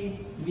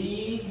between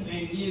me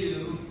and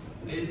you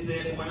is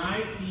that when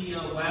I see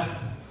a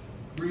left,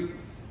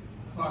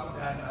 fuck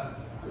that up.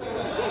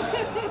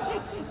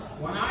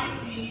 When I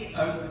see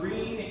a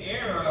green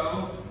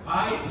arrow,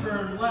 I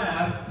turn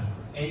left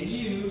and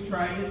you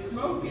try to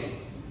smoke it.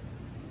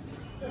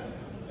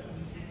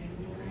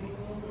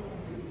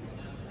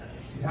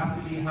 You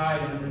have to be high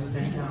to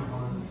understand that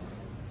one.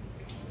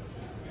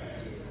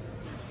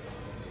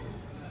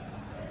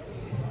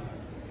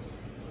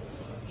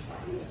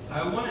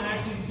 I want to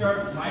actually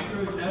start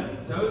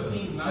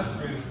micro-dosing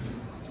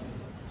mushrooms.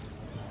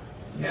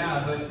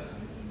 Yeah, but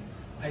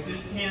I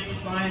just can't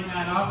find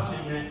that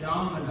option at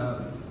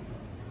Domino's.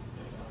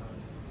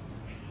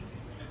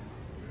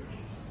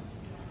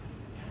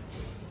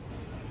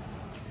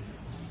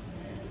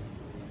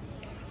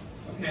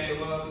 Okay,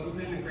 well, you've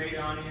been a great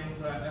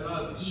audience. I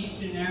love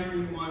each and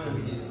every one of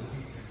you.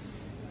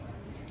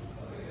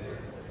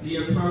 The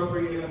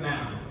appropriate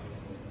amount.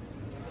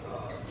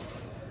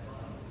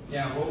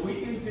 Yeah, well,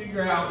 we can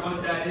figure out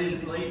what that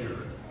is later.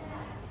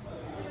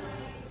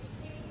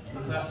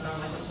 Does that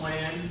sound like a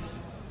plan?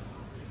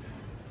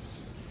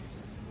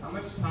 How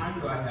much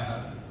time do I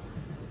have?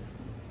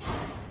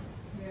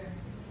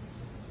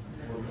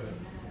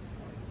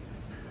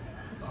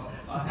 Oh,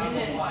 I have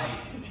a light.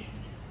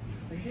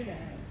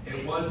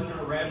 It wasn't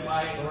a red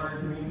light or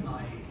a green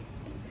light.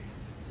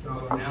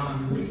 So now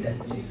I'm really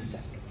confused.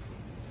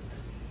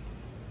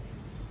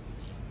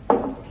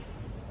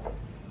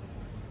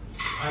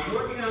 I'm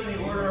working on the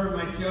order of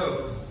my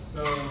jokes,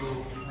 so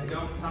I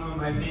don't come in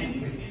my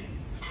pants again.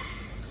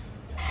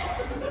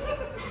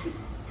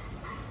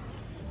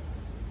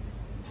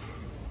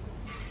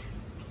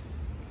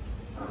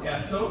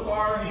 Yeah, so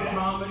far in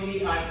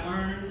comedy, I've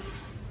learned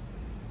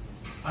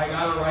I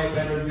gotta write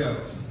better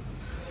jokes.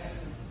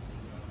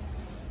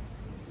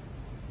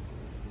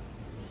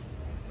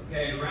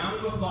 Okay,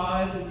 round of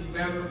applause if you've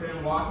ever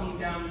been walking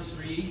down the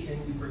street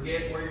and you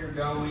forget where you're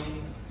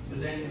going, so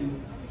then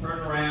you turn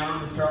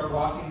around and start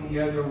walking the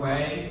other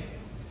way,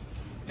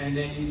 and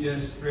then you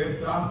just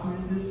drift off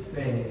into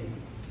space.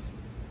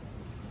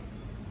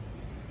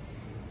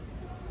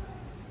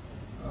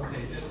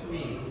 Okay, just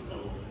me.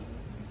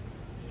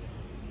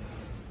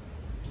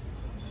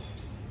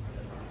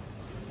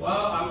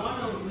 Well, I want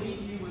to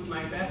leave you with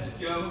my best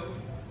joke.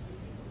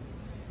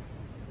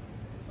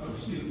 Oh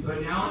shoot,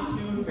 but now I'm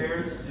too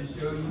embarrassed to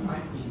show you my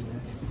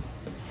penis.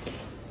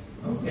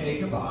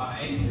 Okay,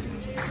 goodbye.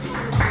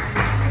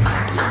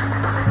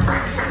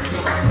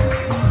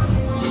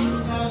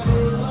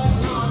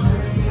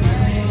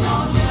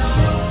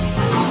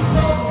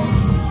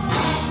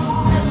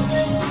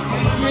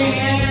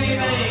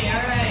 Everybody,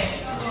 all right.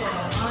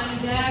 On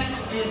deck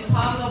is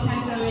Pablo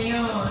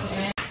Pantaleon.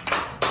 And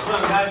come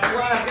on, guys,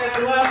 clap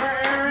and love for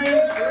Aaron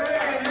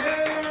Tran.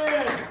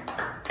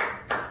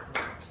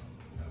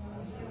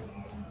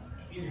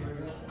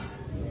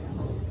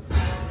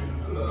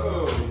 Hello.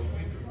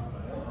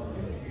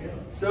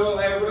 So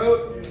I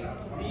wrote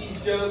these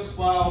jokes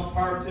while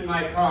parked in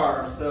my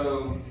car,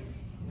 so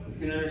you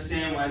can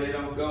understand why they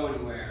don't go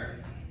anywhere.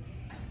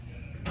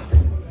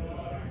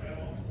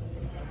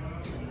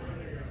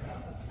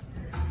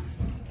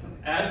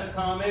 As a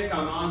comic,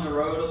 I'm on the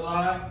road a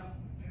lot.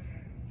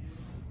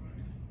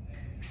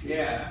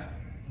 Yeah.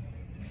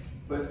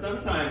 But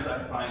sometimes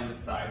I find the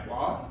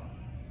sidewalk.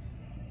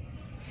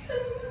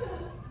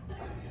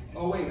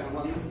 Oh wait, I'm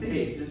on the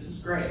stage. This is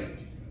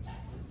great.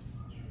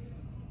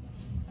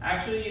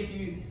 Actually, if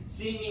you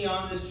see me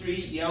on the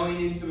street yelling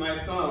into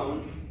my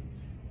phone,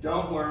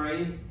 don't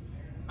worry.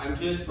 I'm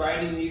just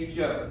writing new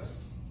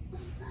jokes.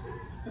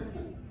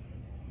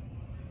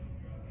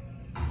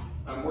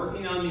 I'm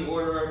working on the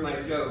order of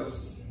my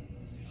jokes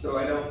so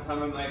I don't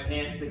come in my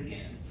pants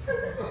again.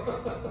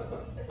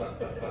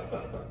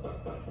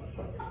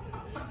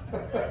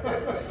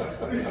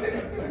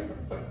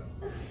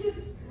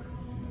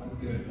 I'm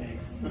good,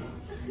 thanks.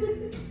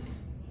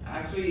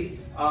 Actually,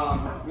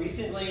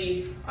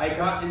 recently I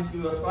got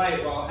into a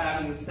fight while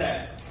having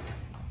sex.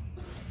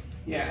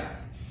 Yeah,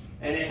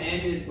 and it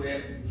ended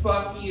with,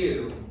 fuck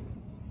you.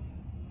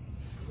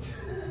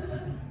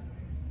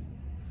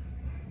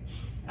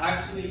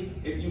 Actually,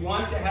 if you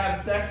want to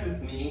have sex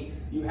with me,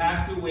 you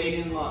have to wait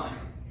in line.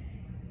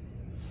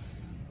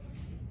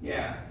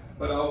 Yeah,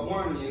 but I'll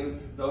warn you,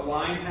 the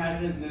line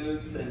hasn't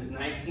moved since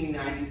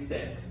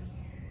 1996.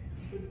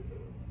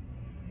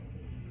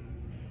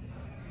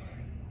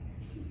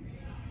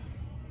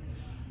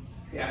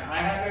 Yeah, I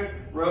haven't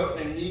wrote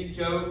a new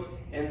joke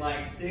in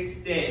like 6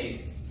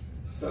 days,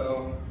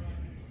 so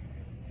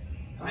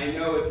I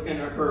know it's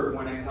gonna hurt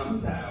when it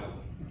comes out.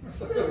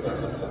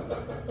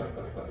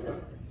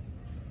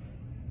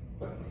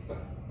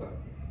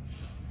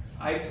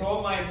 I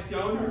told my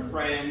stoner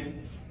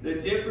friend the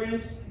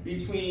difference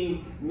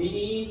between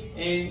me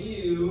and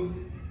you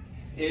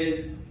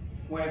is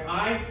when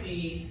I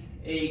see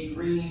a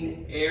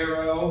green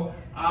arrow,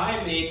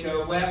 I make a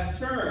left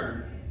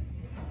turn,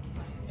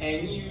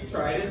 and you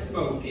try to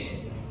smoke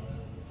it.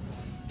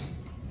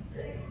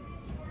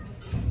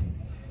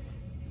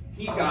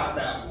 He got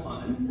that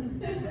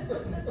one.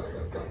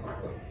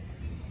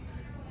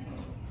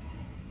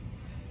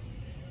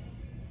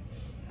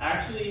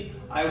 Actually,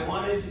 I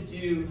wanted to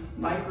do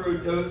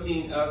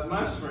microdosing of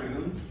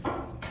mushrooms,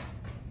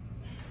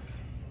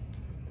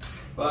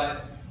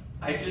 but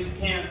I just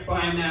can't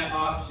find that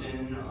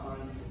option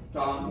on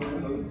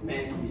Domino's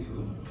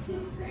menu.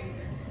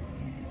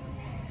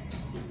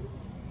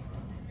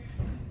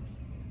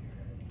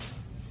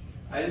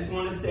 I just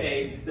want to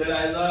say that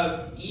I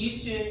love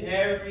each and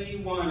every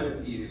one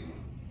of you.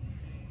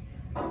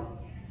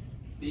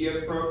 The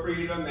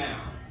appropriate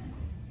amount.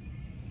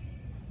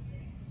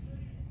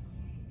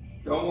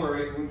 Don't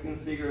worry, we can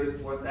figure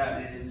what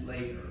that is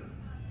later.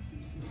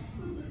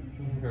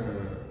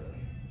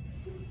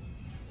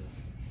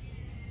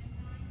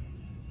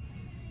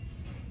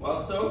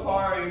 Well, so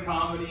far in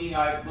comedy,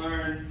 I've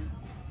learned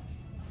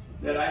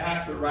that I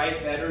have to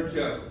write better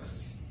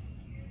jokes.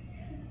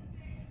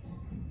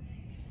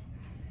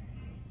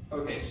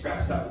 Okay,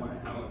 scratch that one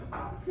out.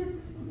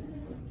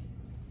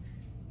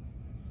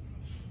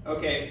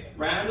 Okay,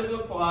 round of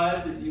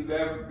applause if you've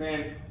ever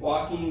been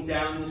walking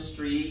down the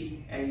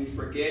street and you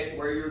forget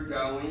where you're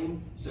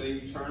going, so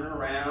you turn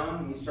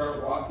around and you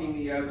start walking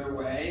the other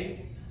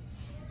way,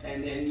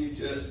 and then you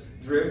just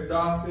drift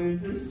off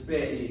into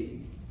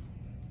space.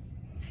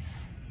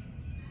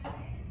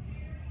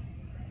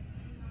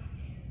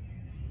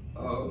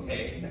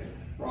 Okay,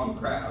 wrong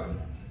crowd.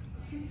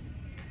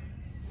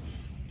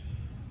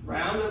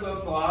 Round of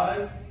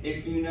applause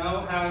if you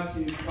know how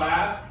to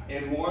clap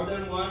in more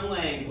than one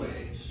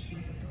language.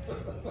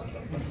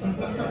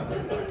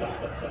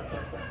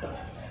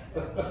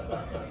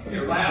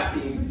 You're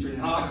laughing, but you're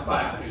not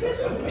clapping,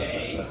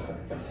 okay?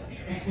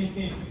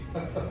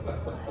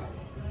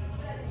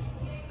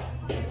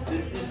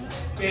 This is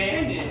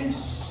Spanish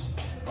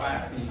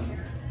clapping.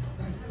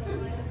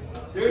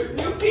 There's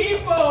new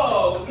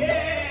people!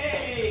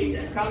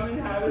 Yay! Come and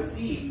have a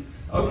seat.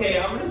 Okay,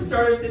 I'm going to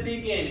start at the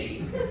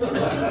beginning.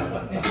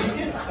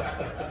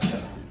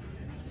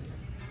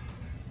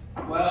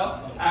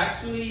 Well,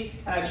 actually,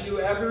 have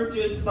you ever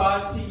just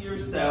thought to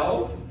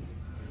yourself,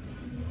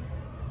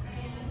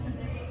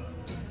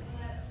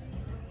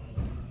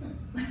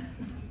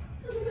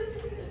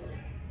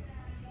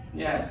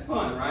 yeah, it's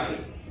fun,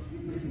 right?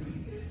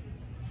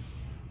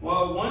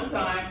 Well, one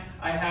time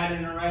I had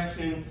an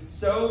erection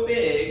so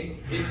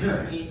big, it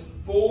took me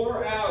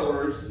 4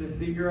 hours to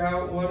figure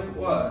out what it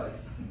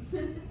was.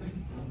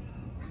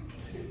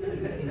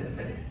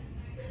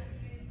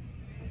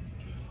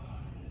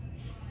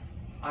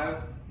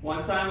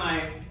 One time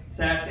I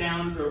sat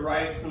down to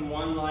write some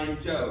one-line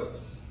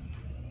jokes.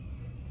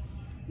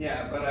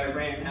 Yeah, but I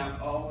ran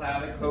all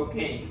out of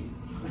cocaine.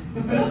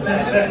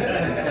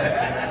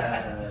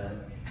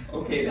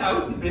 Okay, that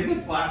was the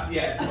biggest laugh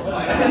yet, so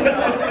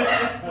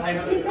I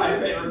think I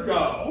better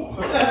go.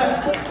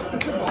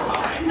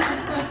 Bye.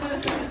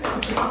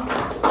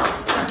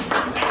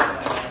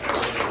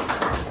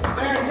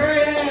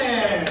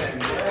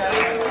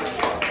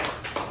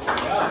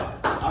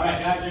 All right,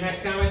 guys, your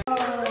next comment.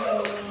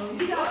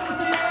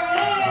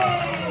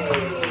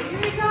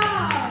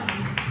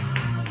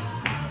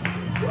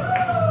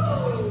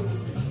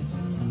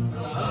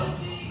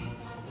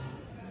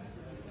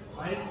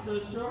 Why is it so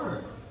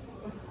short?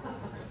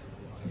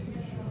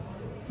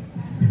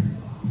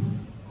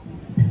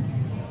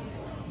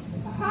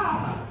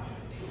 Aha!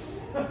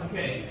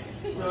 Okay,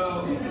 so,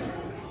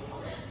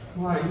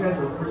 wow, you guys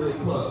were really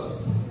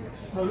close.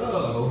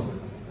 Hello.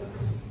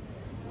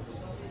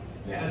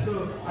 Yeah,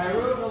 so I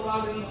wrote a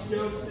lot of these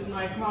jokes in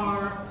my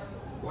car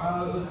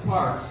while it was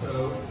parked,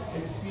 so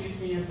excuse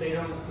me if they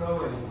don't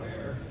go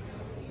anywhere.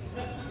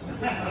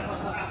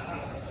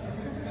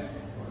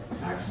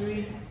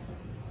 Actually,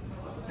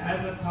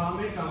 as a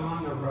comic, I'm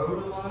on the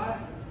road a lot,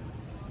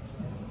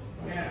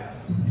 Yeah.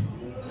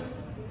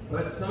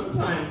 But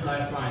sometimes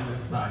I find the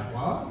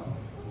sidewalk.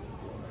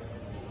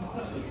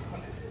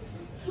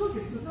 Look,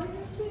 it's the right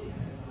thing.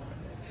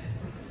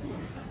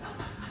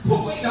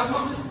 But wait, I'm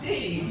on the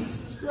stage.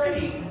 This is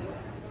great.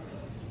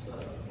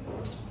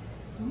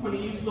 I'm going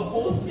to use the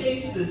whole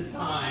stage this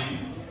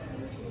time.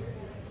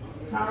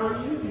 How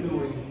are you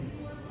doing?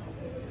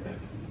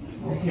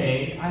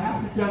 Okay, I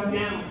have to duck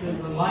down because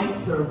the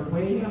lights are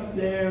way up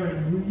there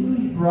and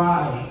really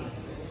bright.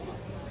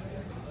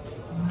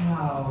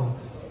 Wow.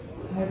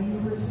 Have you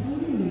ever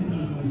seen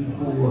me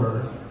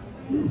before?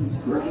 This is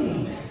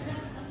great.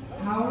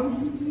 How are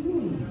you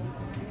doing?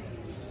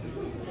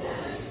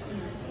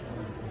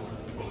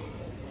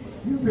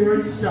 You're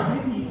very shy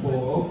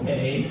people,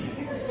 okay.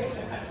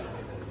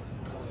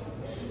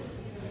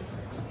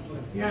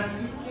 Yeah,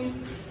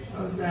 speaking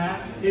of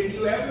that, if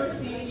you ever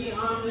see me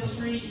on the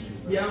street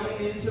yelling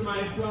into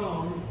my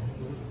phone,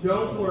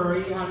 don't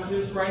worry, I'm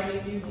just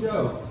writing you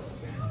jokes.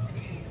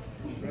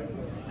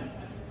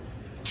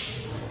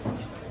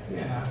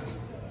 Yeah.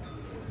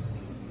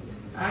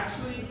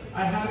 Actually,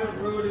 I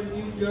haven't wrote a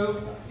new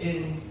joke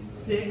in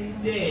 6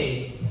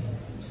 days,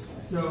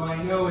 so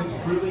I know it's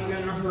really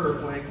gonna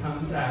hurt when it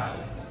comes out.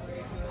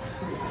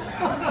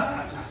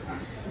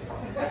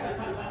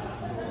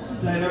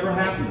 Has that ever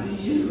happened to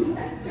you?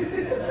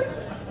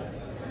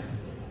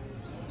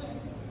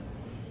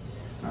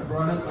 I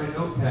brought up my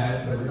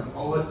notepad, but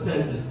all it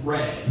says is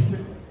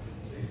red.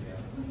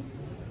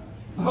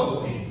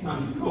 Oh, wait, it's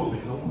not even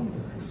COVID, no wonder.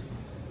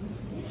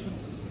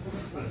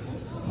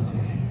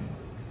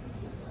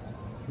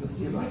 Let's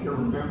see if I can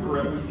remember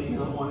everything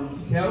I wanted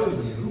to tell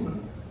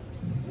you.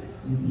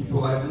 You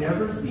people I've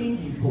never seen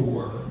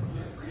before.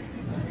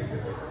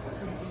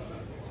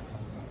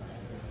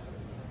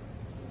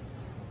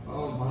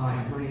 Oh my,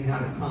 I'm running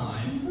out of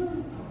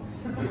time.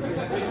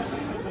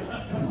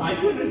 Am I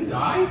gonna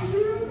die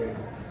soon?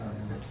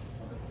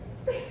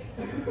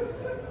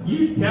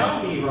 You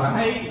tell me,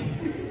 right?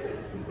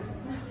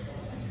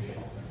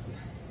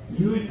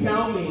 You would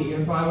tell me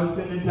if I was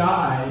gonna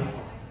die,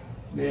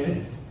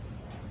 miss.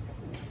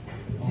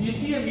 Do you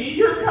see a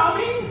meteor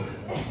coming?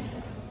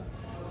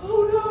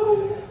 Oh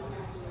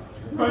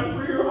no! Run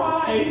for your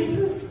lives!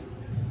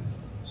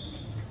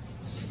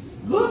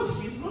 Look,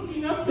 she's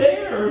looking up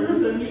there.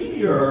 There's a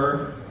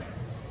meteor.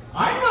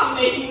 I'm not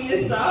making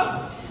this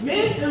up.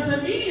 Miss, there's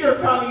a meteor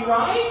coming,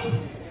 right?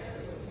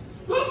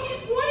 Look,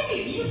 he's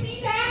pointing. Do you see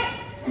that?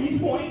 He's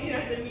pointing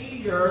at the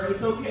meteor.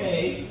 It's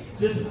okay.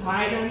 Just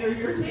hide under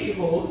your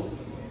tables.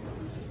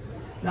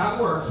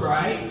 That works,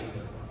 right?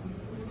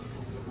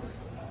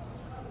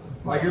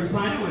 By your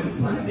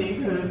silence, I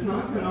think that it's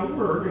not going to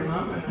work, and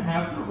I'm going to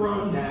have to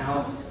run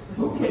now.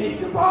 Okay,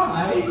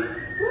 goodbye.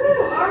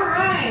 Woo, all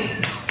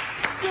right.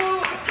 So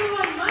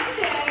on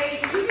Monday,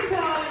 you can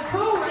tell your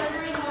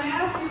coworkers when I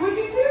ask you, what'd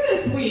you do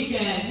this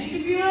weekend? You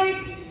could be like,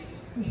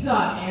 we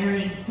saw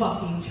Aaron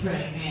fucking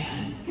Trey,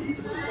 man.